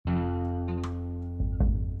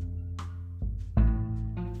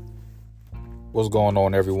What's going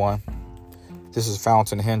on, everyone? This is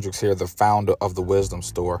Fountain Hendricks here, the founder of The Wisdom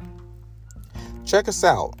Store. Check us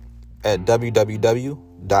out at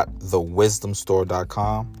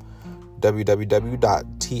www.thewisdomstore.com,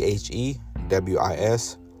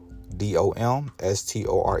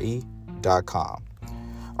 www.thewisdomstore.com.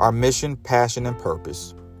 Our mission, passion, and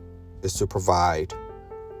purpose is to provide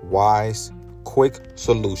wise, quick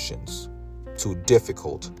solutions to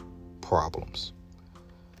difficult problems.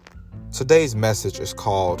 Today's message is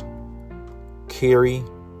called Carry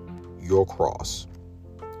Your Cross.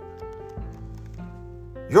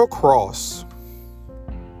 Your cross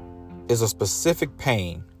is a specific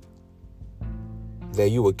pain that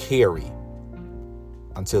you will carry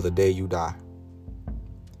until the day you die.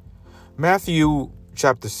 Matthew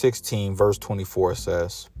chapter 16, verse 24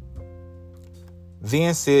 says,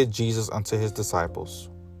 Then said Jesus unto his disciples,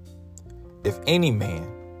 If any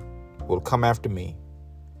man will come after me,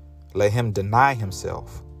 let him deny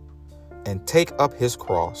himself and take up his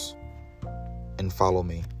cross and follow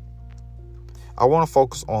me. I want to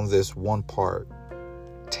focus on this one part.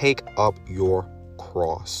 Take up your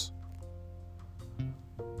cross.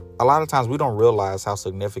 A lot of times we don't realize how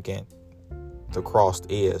significant the cross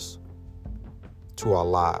is to our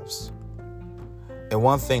lives. And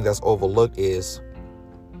one thing that's overlooked is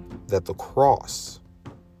that the cross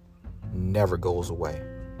never goes away.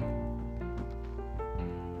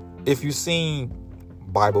 If you've seen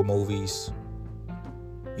Bible movies,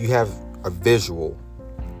 you have a visual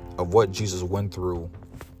of what Jesus went through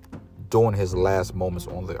during his last moments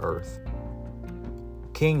on the earth.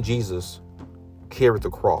 King Jesus carried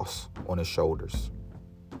the cross on his shoulders.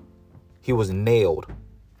 He was nailed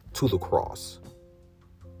to the cross.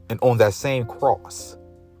 And on that same cross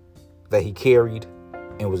that he carried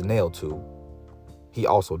and was nailed to, he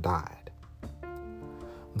also died.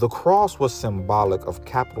 The cross was symbolic of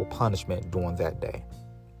capital punishment during that day.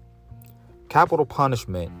 Capital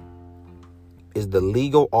punishment is the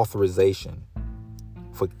legal authorization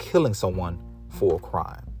for killing someone for a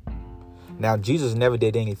crime. Now, Jesus never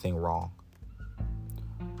did anything wrong.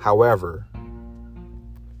 However,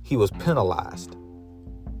 he was penalized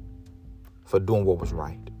for doing what was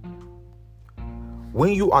right.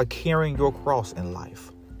 When you are carrying your cross in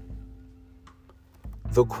life,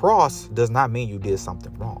 the cross does not mean you did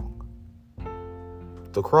something wrong.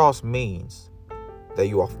 The cross means that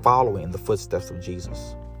you are following in the footsteps of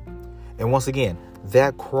Jesus. And once again,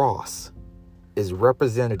 that cross is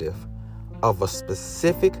representative of a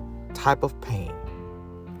specific type of pain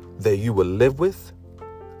that you will live with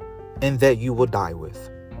and that you will die with.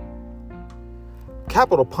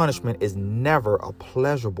 Capital punishment is never a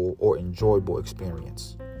pleasurable or enjoyable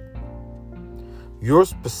experience. Your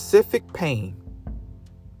specific pain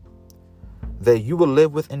that you will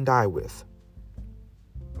live with and die with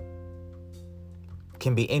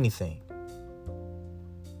can be anything.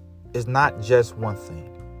 It's not just one thing.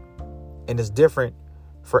 And it's different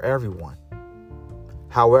for everyone.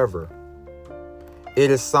 However,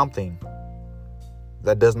 it is something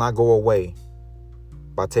that does not go away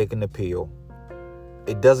by taking the pill.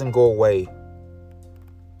 It doesn't go away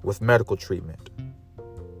with medical treatment.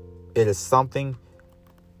 It is something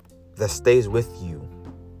that stays with you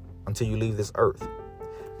until you leave this earth.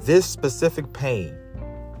 This specific pain,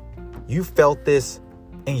 you felt this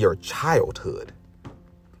in your childhood.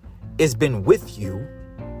 It's been with you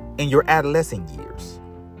in your adolescent years.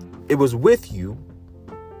 It was with you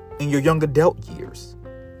in your young adult years.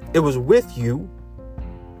 It was with you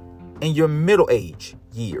in your middle age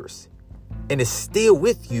years. And it's still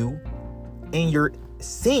with you in your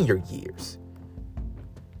senior years.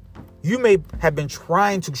 You may have been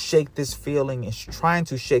trying to shake this feeling and trying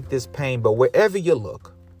to shake this pain, but wherever you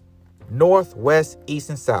look, north, west, east,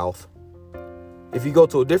 and south, if you go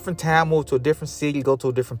to a different town, move to a different city, go to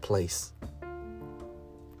a different place.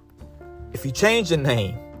 If you change your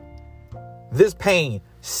name, this pain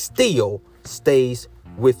still stays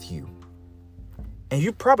with you. And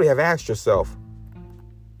you probably have asked yourself,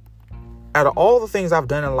 out of all the things I've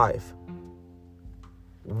done in life,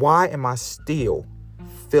 why am I still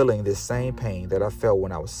feeling this same pain that I felt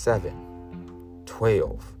when I was 7,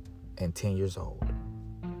 12, and 10 years old?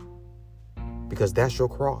 Because that's your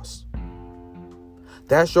cross.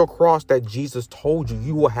 That's your cross that Jesus told you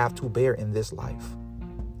you will have to bear in this life.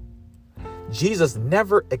 Jesus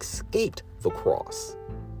never escaped the cross.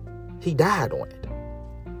 He died on it.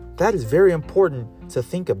 That is very important to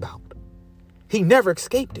think about. He never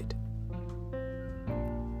escaped it.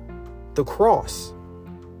 The cross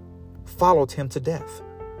followed him to death.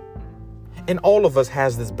 And all of us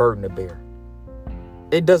has this burden to bear.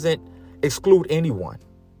 It doesn't exclude anyone.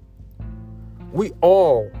 We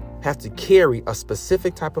all have to carry a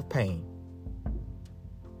specific type of pain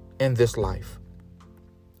in this life.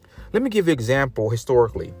 Let me give you an example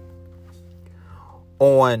historically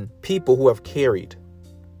on people who have carried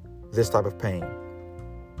this type of pain.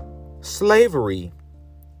 Slavery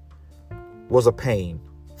was a pain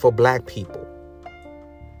for black people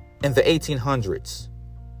in the 1800s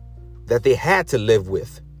that they had to live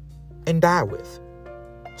with and die with.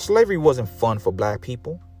 Slavery wasn't fun for black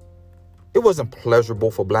people. It wasn't pleasurable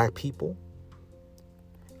for black people.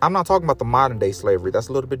 I'm not talking about the modern day slavery. That's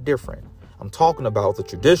a little bit different. I'm talking about the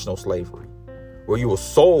traditional slavery where you were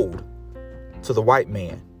sold to the white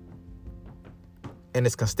man and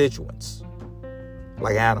his constituents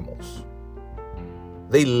like animals.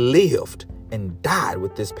 They lived and died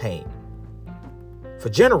with this pain for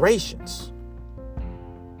generations.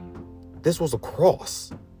 This was a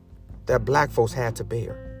cross that black folks had to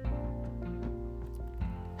bear.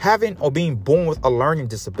 Having or being born with a learning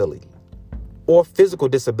disability or physical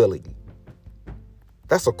disability,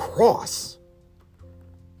 that's a cross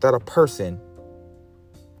that a person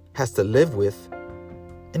has to live with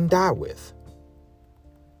and die with.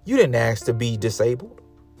 You didn't ask to be disabled.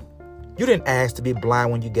 You didn't ask to be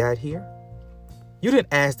blind when you got here. You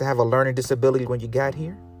didn't ask to have a learning disability when you got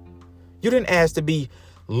here. You didn't ask to be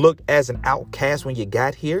looked as an outcast when you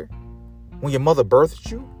got here, when your mother birthed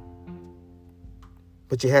you.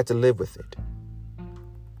 But you had to live with it.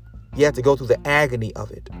 You had to go through the agony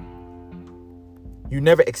of it. You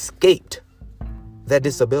never escaped that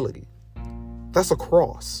disability. That's a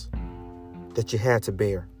cross that you had to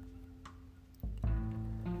bear.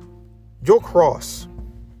 Your cross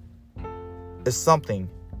is something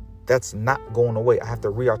that's not going away. I have to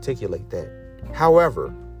re-articulate that.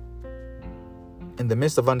 However, in the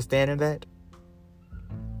midst of understanding that,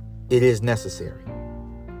 it is necessary.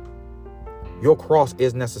 Your cross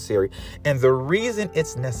is necessary. And the reason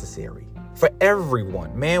it's necessary for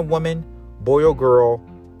everyone, man, woman, boy or girl,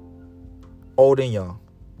 old and young,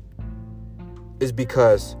 is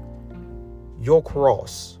because your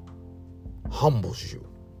cross humbles you.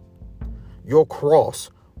 Your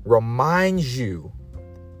cross reminds you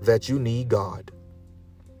that you need God.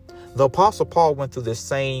 The Apostle Paul went through this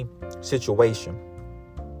same situation.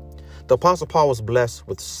 The Apostle Paul was blessed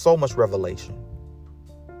with so much revelation.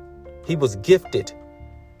 He was gifted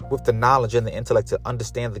with the knowledge and the intellect to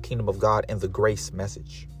understand the kingdom of God and the grace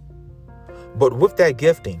message. But with that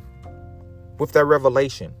gifting, with that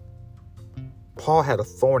revelation, Paul had a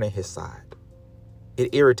thorn in his side.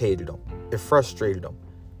 It irritated him. It frustrated him.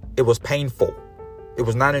 It was painful. It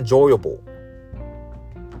was not enjoyable.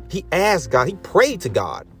 He asked God, he prayed to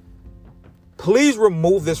God, please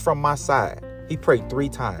remove this from my side. He prayed 3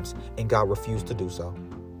 times and God refused to do so.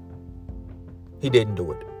 He didn't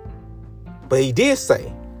do it. But he did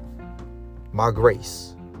say, my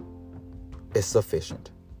grace is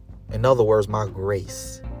sufficient. In other words, my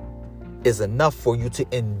grace is enough for you to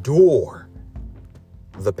endure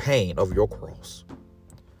the pain of your cross.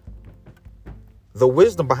 The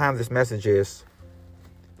wisdom behind this message is,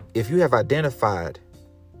 if you have identified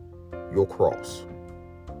your cross,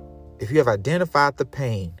 if you have identified the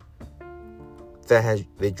pain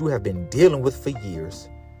that you have been dealing with for years,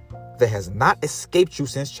 that has not escaped you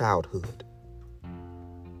since childhood,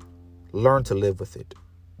 learn to live with it.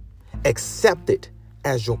 Accept it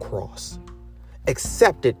as your cross.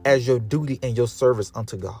 Accept it as your duty and your service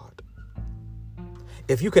unto God.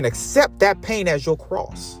 If you can accept that pain as your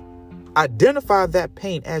cross, identify that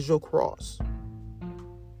pain as your cross,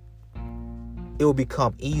 it will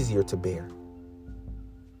become easier to bear.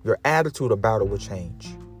 Your attitude about it will change.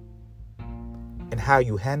 And how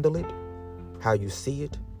you handle it, how you see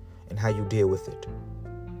it, and how you deal with it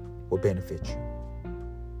will benefit you.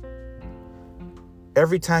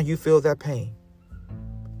 Every time you feel that pain,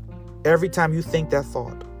 every time you think that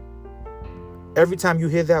thought, every time you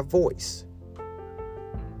hear that voice,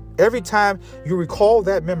 every time you recall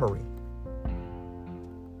that memory,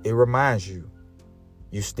 it reminds you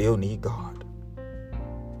still need God.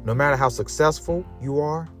 No matter how successful you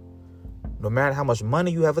are, no matter how much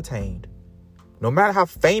money you have attained, no matter how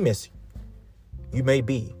famous you may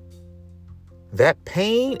be, that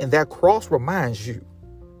pain and that cross reminds you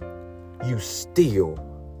still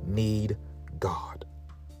need God.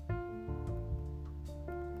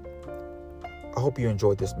 I hope you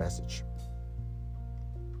enjoyed this message.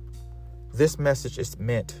 This message is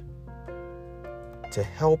meant to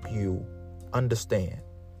help you understand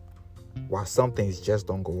why some things just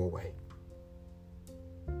don't go away.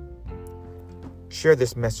 Share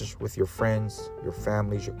this message with your friends, your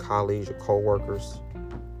families, your colleagues, your co-workers,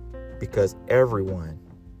 because everyone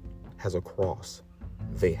has a cross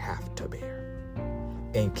they have to bear.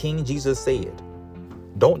 And King Jesus said,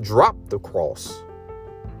 don't drop the cross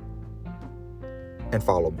and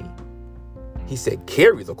follow me. He said,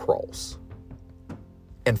 carry the cross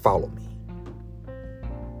and follow me.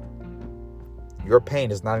 Your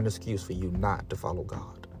pain is not an excuse for you not to follow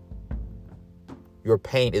God. Your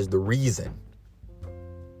pain is the reason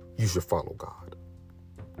you should follow God.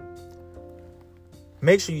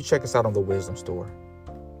 Make sure you check us out on The Wisdom Store.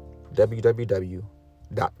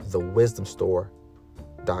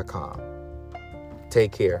 www.thewisdomstore.com.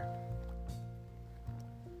 Take care.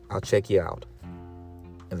 I'll check you out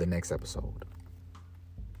in the next episode.